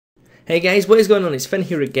Hey guys, what is going on? It's Fen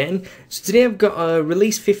here again. So today I've got a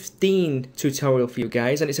release 15 tutorial for you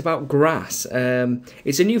guys, and it's about grass.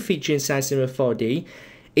 It's a new feature inside Cinema 4D.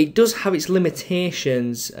 It does have its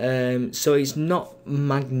limitations, so it's not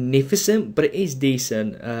magnificent, but it is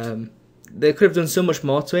decent. They could have done so much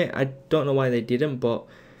more to it. I don't know why they didn't, but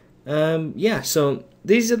yeah. So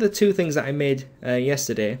these are the two things that I made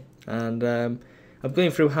yesterday, and I'm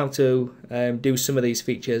going through how to do some of these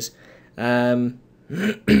features.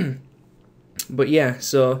 But yeah,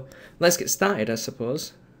 so let's get started, I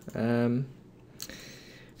suppose. So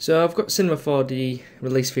I've got Cinema 4D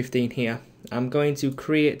release 15 here. I'm going to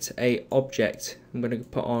create a object. I'm going to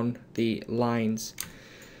put on the lines.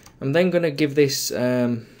 I'm then going to give this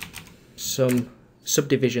some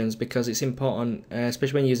subdivisions, because it's important,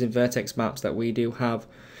 especially when using Vertex Maps, that we do have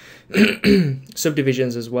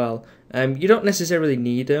subdivisions as well. You don't necessarily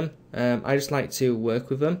need them. I just like to work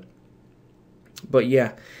with them. But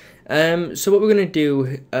yeah. So what we're going to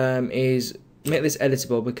do is make this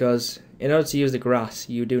editable, because in order to use the grass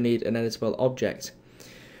you do need an editable object.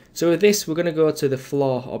 So with this we're going to go to the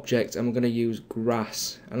floor object and we're going to use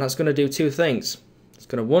grass, and that's going to do two things. It's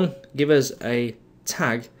going to, one, give us a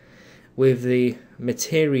tag with the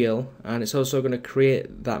material, and it's also going to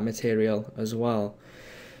create that material as well.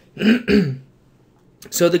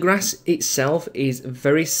 So the grass itself is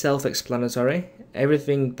very self-explanatory.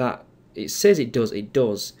 Everything that it says it does, it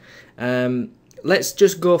does. Let's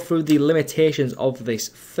just go through the limitations of this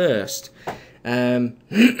first.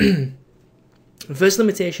 The first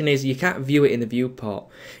limitation is you can't view it in the viewport.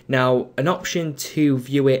 Now, an option to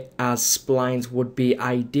view it as splines would be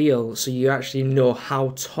ideal, so you actually know how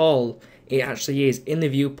tall it actually is in the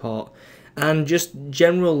viewport, and just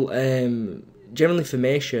general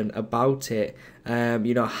information about it.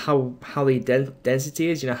 You know, how the density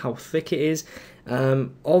is, you know, how thick it is.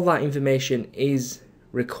 All that information is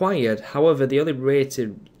required. However, the only way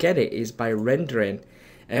to get it is by rendering.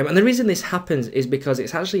 And the reason this happens is because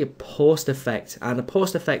it's actually a post effect, and the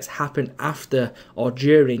post effects happen after or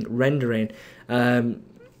during rendering.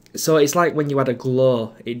 So it's like when you add a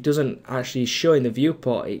glow, it doesn't actually show in the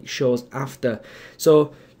viewport, it shows after.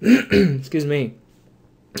 So excuse me.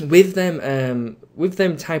 With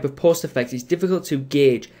them type of post effects, it's difficult to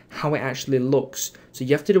gauge how it actually looks. So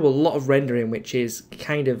you have to do a lot of rendering, which is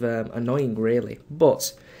kind of annoying, really.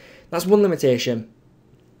 But that's one limitation.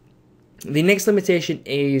 The next limitation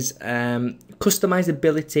is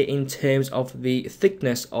customizability in terms of the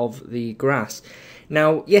thickness of the grass.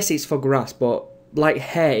 Now, yes, it's for grass, but like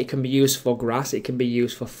hair, it can be used for grass, it can be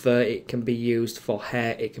used for fur, it can be used for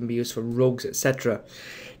hair, it can be used for rugs, etc.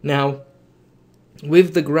 Now,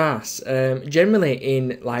 with the grass, generally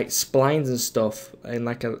in like splines and stuff, in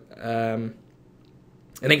like an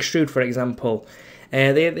extrude, for example,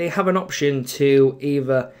 they have an option to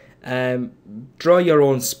either draw your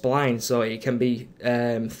own spline, so it can be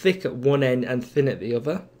thick at one end and thin at the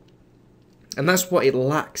other, and that's what it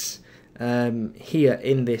lacks here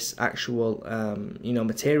in this actual you know,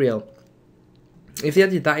 material. If they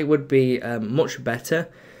added that, it would be much better,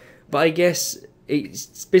 but I guess they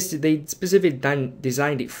specifically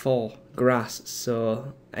designed it for grass,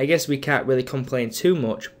 so I guess we can't really complain too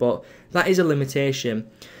much, but that is a limitation.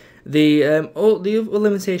 The other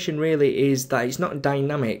limitation really is that it's not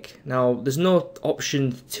dynamic. Now, there's no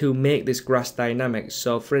option to make this grass dynamic,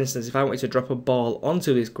 so for instance, if I wanted to drop a ball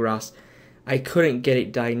onto this grass, I couldn't get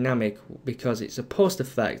it dynamic because it's a post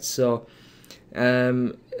effect. So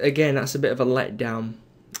again, that's a bit of a letdown.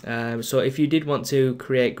 So if you did want to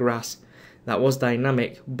create grass that was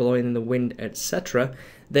dynamic, blowing in the wind, etc.,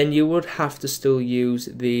 then you would have to still use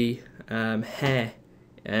the hair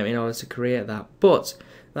in order to create that. But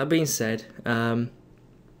that being said,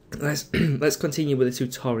 let's continue with the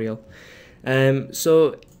tutorial.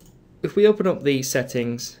 So if we open up the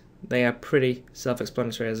settings, they are pretty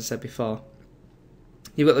self-explanatory, as I said before.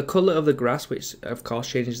 You've got the colour of the grass, which of course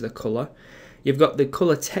changes the colour. You've got the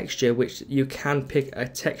colour texture, which you can pick a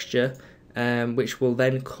texture which will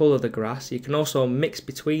then colour the grass. You can also mix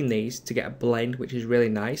between these to get a blend, which is really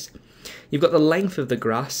nice. You've got the length of the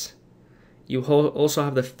grass. You also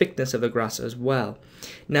have the thickness of the grass as well.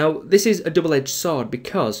 Now, this is a double-edged sword,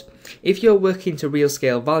 because if you're working to real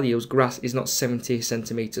scale values, grass is not 70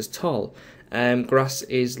 centimeters tall. Grass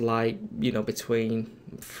is like, you know, between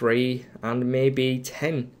 3 and maybe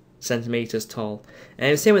 10 centimeters tall,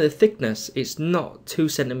 and same with the thickness. It's not 2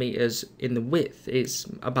 centimeters in the width, it's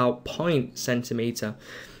about 0.0 centimeter.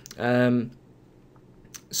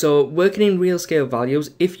 So working in real scale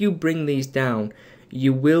values, if you bring these down,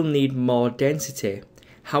 you will need more density.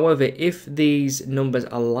 However, if these numbers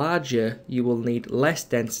are larger, you will need less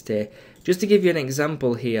density. Just to give you an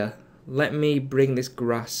example here, let me bring this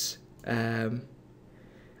grass icon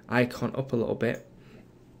up a little bit.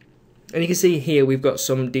 And you can see here we've got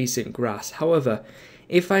some decent grass. However,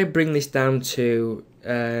 if I bring this down to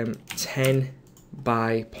 10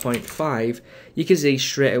 by 0.5, you can see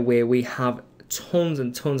straight away we have tons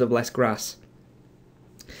and tons of less grass.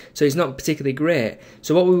 So it's not particularly great.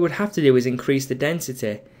 So what we would have to do is increase the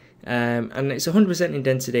density. And it's 100% in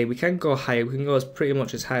density. We can go higher. We can go as pretty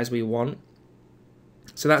much as high as we want.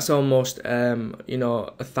 So that's almost, you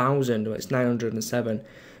know, 1,000. It's 907.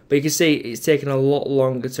 But you can see it's taken a lot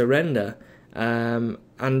longer to render. And,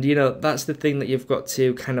 you know, that's the thing that you've got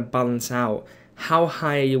to kind of balance out. How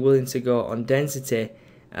high are you willing to go on density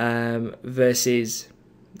versus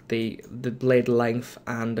the blade length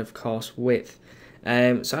and, of course, width.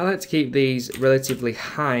 So I like to keep these relatively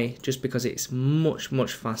high just because it's much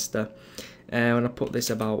faster. When I put this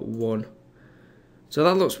about 1. So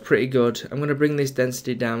that looks pretty good. I'm going to bring this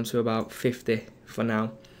density down to about 50 for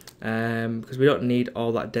now, because we don't need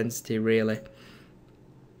all that density really.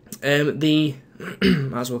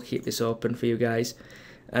 Might as well keep this open for you guys.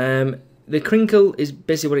 The crinkle is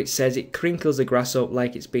basically what it says. It crinkles the grass up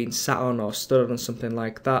like it's being sat on or stood on something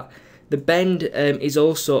like that. The bend is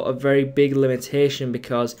also a very big limitation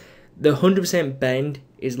because the 100% bend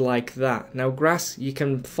is like that. Now grass, you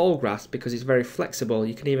can fold grass because it's very flexible.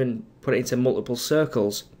 You can even put it into multiple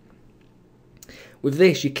circles. With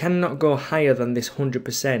this, you cannot go higher than this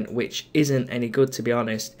 100%, which isn't any good, to be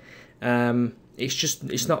honest.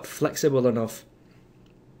 It's not flexible enough.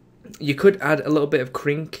 You could add a little bit of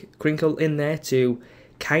crinkle in there to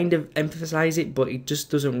kind of emphasize it, but it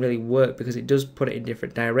just doesn't really work because it does put it in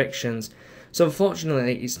different directions. So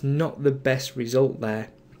unfortunately, it's not the best result there.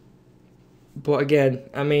 But again,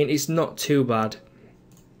 I mean, it's not too bad.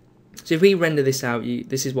 So if we render this out,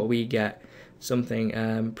 this is what we get.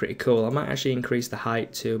 Something pretty cool. I might actually increase the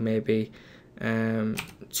height to maybe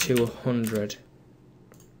 200.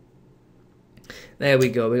 There we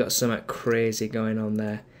go. We got something crazy going on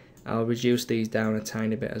there. I'll reduce these down a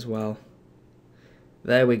tiny bit as well.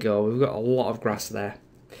 There we go. We've got a lot of grass there.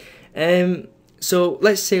 So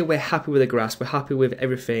let's say we're happy with the grass. We're happy with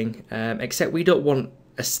everything, except we don't want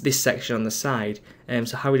this section on the side.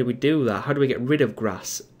 So how do we do that? How do we get rid of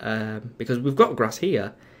grass? Because we've got grass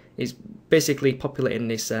here. It's basically populating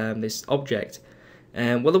this this object.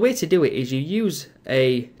 Well, the way to do it is you use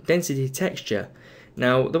a density texture.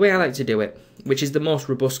 Now, the way I like to do it, which is the most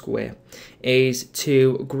robust way, is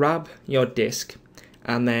to grab your disk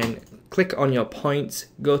and then click on your point,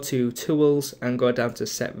 go to Tools and go down to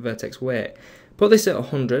Set Vertex Weight. Put this at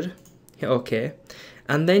 100, hit OK,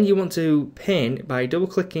 and then you want to paint by double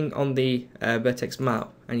clicking on the Vertex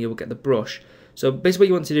Map and you will get the brush. So basically what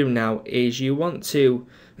you want to do now is you want to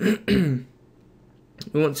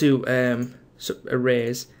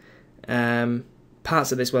erase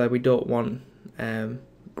parts of this where we don't want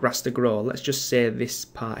grass to grow. Let's just say this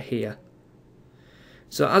part here.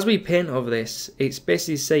 So as we paint over this, it's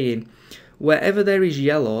basically saying wherever there is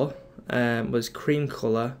yellow, was cream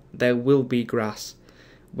colour, there will be grass.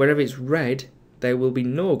 Wherever it's red, there will be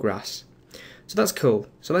no grass. So that's cool.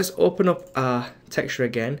 So let's open up our texture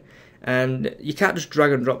again, and you can't just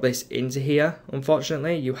drag and drop this into here,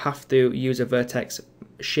 unfortunately. You have to use a vertex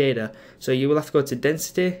shader. So you will have to go to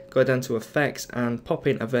density, go down to effects and pop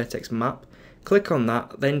in a vertex map. Click on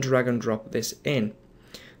that, then drag and drop this in.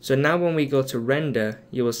 So now when we go to render,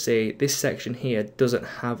 you will see this section here doesn't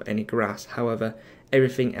have any grass. However,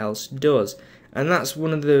 everything else does. And that's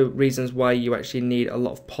one of the reasons why you actually need a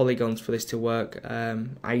lot of polygons for this to work,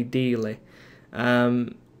 ideally.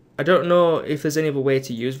 I don't know if there's any other way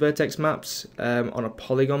to use vertex maps on a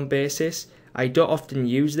polygon basis. I don't often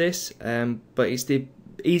use this, but it's the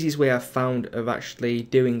easiest way I've found of actually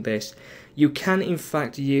doing this. You can in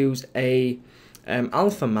fact use a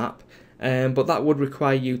alpha map, but that would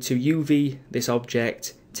require you to UV this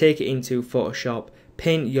object, take it into Photoshop,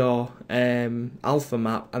 paint your alpha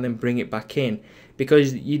map and then bring it back in,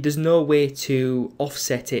 because there's no way to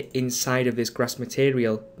offset it inside of this grass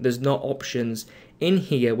material. There's no options in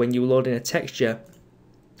here when you load in a texture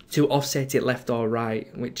to offset it left or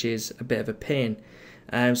right, which is a bit of a pain.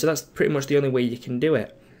 So that's pretty much the only way you can do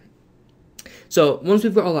it. So once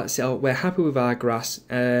we've got all that set up, we're happy with our grass,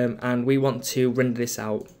 and we want to render this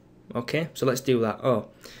out. Okay, so let's do that. Oh,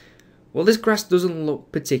 well, this grass doesn't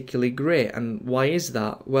look particularly great, and why is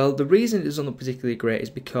that? Well, the reason it doesn't look particularly great is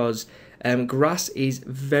because grass is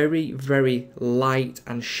very, very light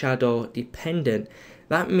and shadow dependent.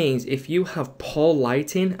 That means if you have poor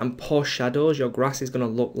lighting and poor shadows, your grass is going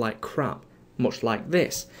to look like crap, much like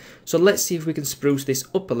this. So let's see if we can spruce this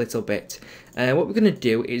up a little bit. What we're going to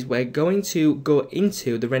do is we're going to go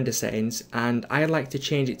into the render settings, and I like to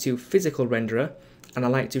change it to physical renderer, and I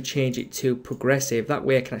like to change it to progressive. That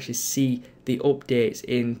way I can actually see the updates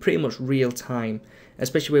in pretty much real time,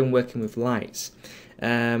 especially when working with lights. So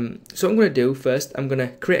what I'm going to do first, I'm going to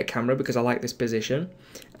create a camera because I like this position.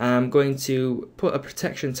 I'm going to put a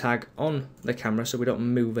protection tag on the camera so we don't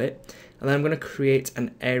move it, and then I'm going to create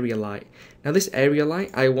an area light. Now this area light,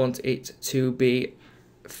 I want it to be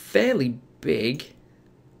fairly big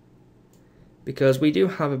because we do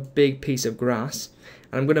have a big piece of grass,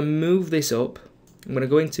 and I'm going to move this up. I'm going to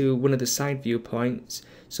go into one of the side viewpoints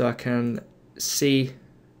so I can see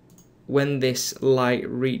when this light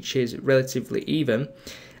reaches relatively even.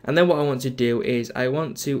 And then what I want to do is I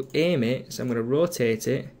want to aim it, so I'm going to rotate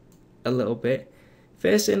it a little bit,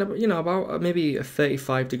 facing about maybe a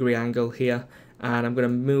 35-degree angle here, and I'm going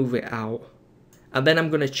to move it out. And then I'm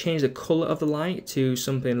going to change the color of the light to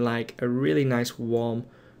something like a really nice warm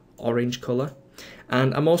orange color.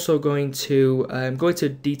 And I'm also going to go into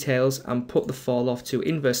details and put the fall off to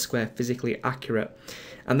inverse square physically accurate.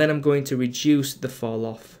 And then I'm going to reduce the fall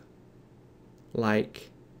off like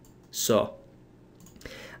so.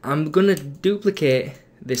 I'm going to duplicate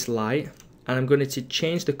this light, and I'm going to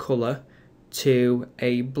change the color to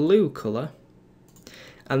a blue color,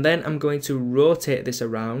 and then I'm going to rotate this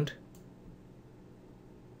around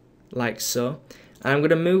like so, and I'm going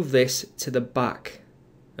to move this to the back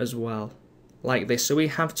as well like this, so we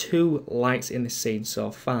have two lights in this scene so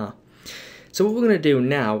far. So what we're going to do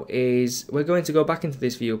now is we're going to go back into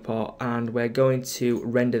this viewport and we're going to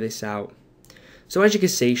render this out. So as you can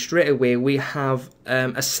see, straight away we have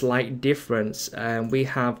a slight difference. We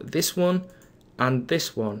have this one and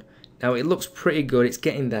this one. Now it looks pretty good, it's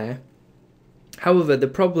getting there. However, the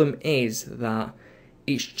problem is that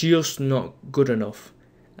it's just not good enough.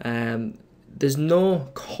 There's no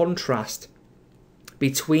contrast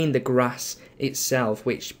between the grass itself,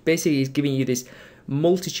 which basically is giving you this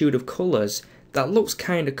multitude of colours that looks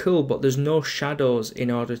kind of cool, but there's no shadows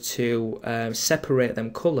in order to separate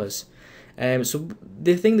them colours. So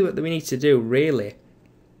the thing that we need to do really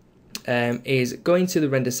is go into the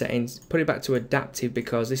render settings, put it back to adaptive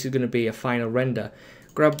because this is going to be a final render.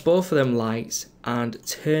 Grab both of them lights and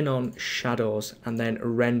turn on shadows and then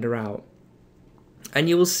render out. And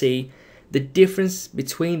you will see the difference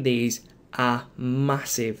between these are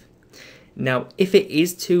massive. Now if it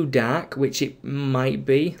is too dark, which it might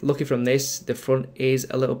be, looking from this, the front is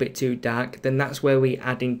a little bit too dark, then that's where we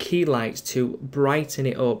add in key lights to brighten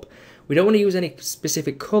it up. We don't want to use any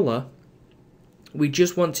specific colour, we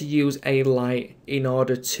just want to use a light in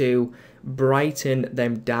order to brighten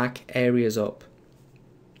them dark areas up.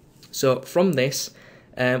 So from this,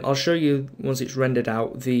 I'll show you once it's rendered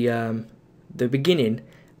out the beginning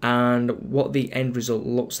and what the end result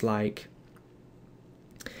looks like.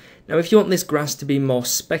 Now if you want this grass to be more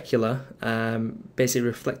specular, basically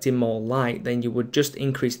reflecting more light, then you would just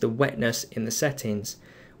increase the wetness in the settings,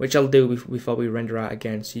 which I'll do before we render out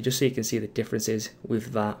again, so you can see the differences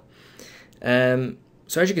with that.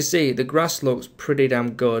 So as you can see, the grass looks pretty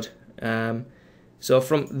damn good. So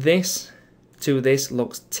from this to this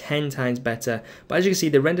looks 10 times better, but as you can see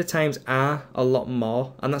the render times are a lot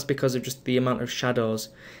more, and that's because of just the amount of shadows.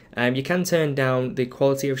 You can turn down the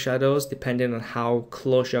quality of shadows depending on how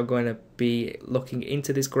close you're going to be looking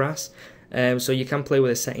into this grass, so you can play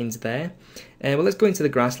with the settings there. Well, let's go into the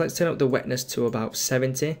grass, let's turn up the wetness to about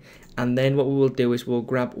 70, and then what we will do is we'll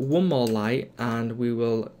grab one more light and we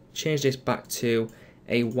will change this back to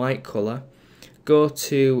a white colour, go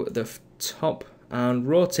to the top and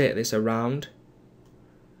rotate this around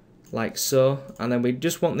like so, and then we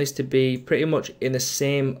just want this to be pretty much in the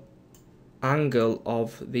same angle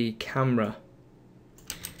of the camera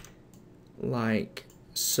like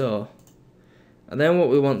so. And then what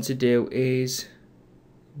we want to do is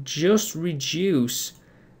just reduce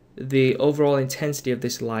the overall intensity of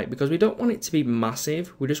this light, because we don't want it to be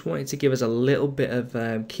massive, we just want it to give us a little bit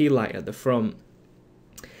of key light at the front.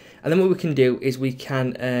 And then what we can do is we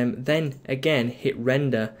can then again hit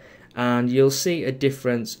render, and you'll see a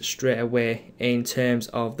difference straight away in terms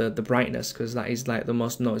of the brightness, because that is like the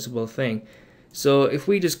most noticeable thing. So if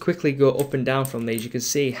we just quickly go up and down from these, you can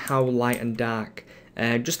see how light and dark,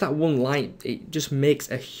 just that one light, it just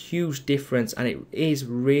makes a huge difference, and it is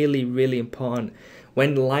really, really important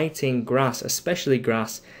when lighting grass, especially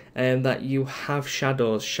grass, that you have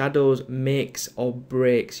shadows. Shadows makes or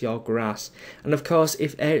breaks your grass. And of course,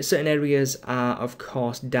 if certain areas are of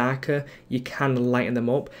course darker, you can lighten them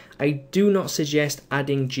up. I do not suggest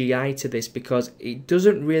adding GI to this because it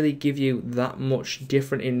doesn't really give you that much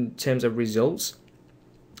different in terms of results.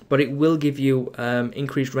 but it will give you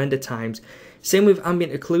increased render times. Same with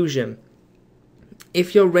ambient occlusion.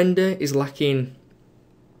 If your render is lacking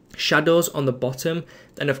shadows on the bottom,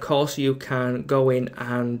 then of course you can go in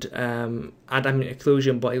and add ambient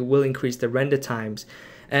occlusion, but it will increase the render times.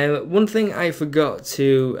 One thing I forgot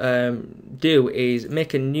to do is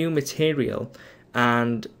make a new material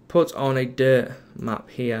and put on a dirt map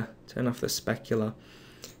here. Turn off the specular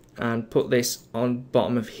and put this on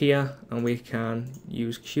bottom of here, and we can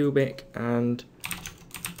use cubic and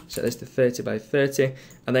set this to 30 by 30,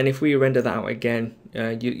 and then if we render that out again,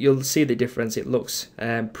 you'll see the difference. It looks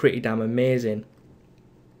pretty damn amazing.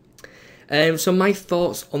 So my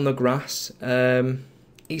thoughts on the grass,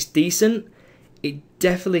 it's decent. It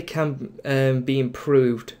definitely can be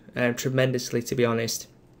improved tremendously, to be honest.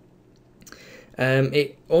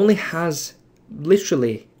 It only has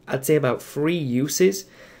literally, I'd say, about 3 uses,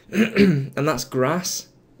 and that's grass,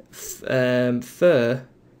 fur,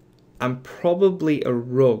 and probably a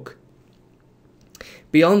rug.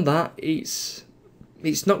 Beyond that, it's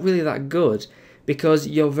not really that good, because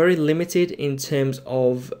you're very limited in terms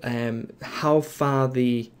of how far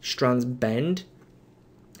the strands bend,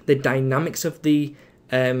 the dynamics of the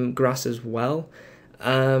grass as well.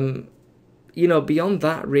 You know, beyond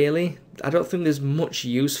that, really, I don't think there's much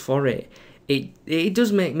use for it. It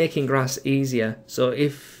does make making grass easier. So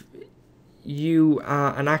if you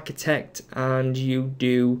are an architect and you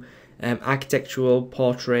do architectural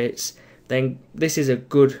portraits, then this is a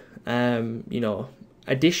good you know,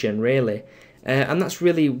 addition, really. And that's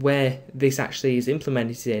really where this actually is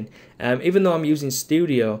implemented in. Even though I'm using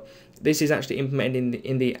Studio, this is actually implemented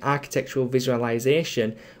in the architectural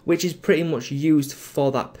visualization, which is pretty much used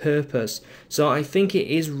for that purpose. So I think it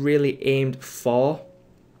is really aimed for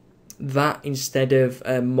that instead of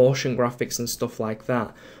motion graphics and stuff like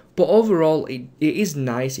that. But overall, it is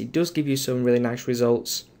nice. It does give you some really nice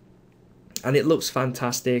results, and it looks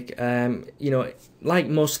fantastic. You know, like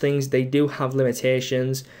most things, they do have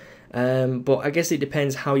limitations, but I guess it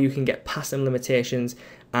depends how you can get past them limitations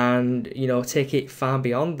and, you know, take it far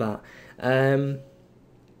beyond that.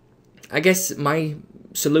 I guess my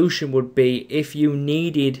solution would be, if you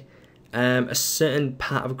needed a certain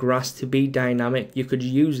part of grass to be dynamic, you could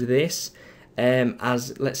use this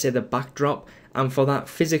as, let's say, the backdrop, and for that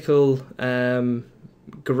physical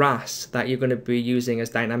grass that you're going to be using as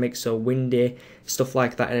dynamic, so windy, stuff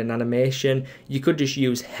like that in an animation, you could just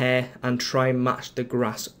use hair and try and match the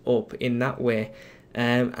grass up in that way,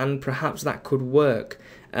 and perhaps that could work.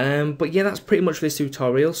 But yeah, that's pretty much this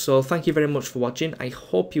tutorial, so thank you very much for watching. I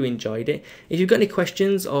hope you enjoyed it. If you've got any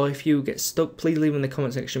questions or if you get stuck, please leave them in the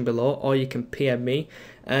comment section below, or you can PM me.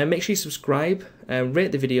 Make sure you subscribe,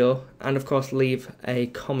 rate the video, and of course leave a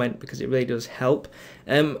comment, because it really does help.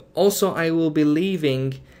 Also, I will be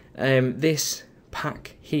leaving this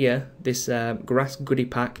pack here, this grass goodie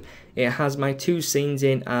pack. It has my 2 scenes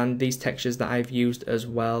in and these textures that I've used, as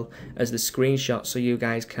well as the screenshot, so you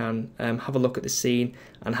guys can have a look at the scene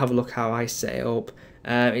and have a look how I set it up.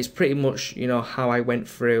 It's pretty much, you know, how I went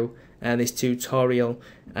through this tutorial,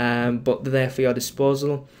 but they're there for your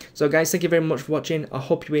disposal. So guys, thank you very much for watching. I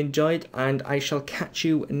hope you enjoyed, and I shall catch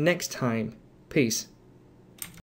you next time. Peace.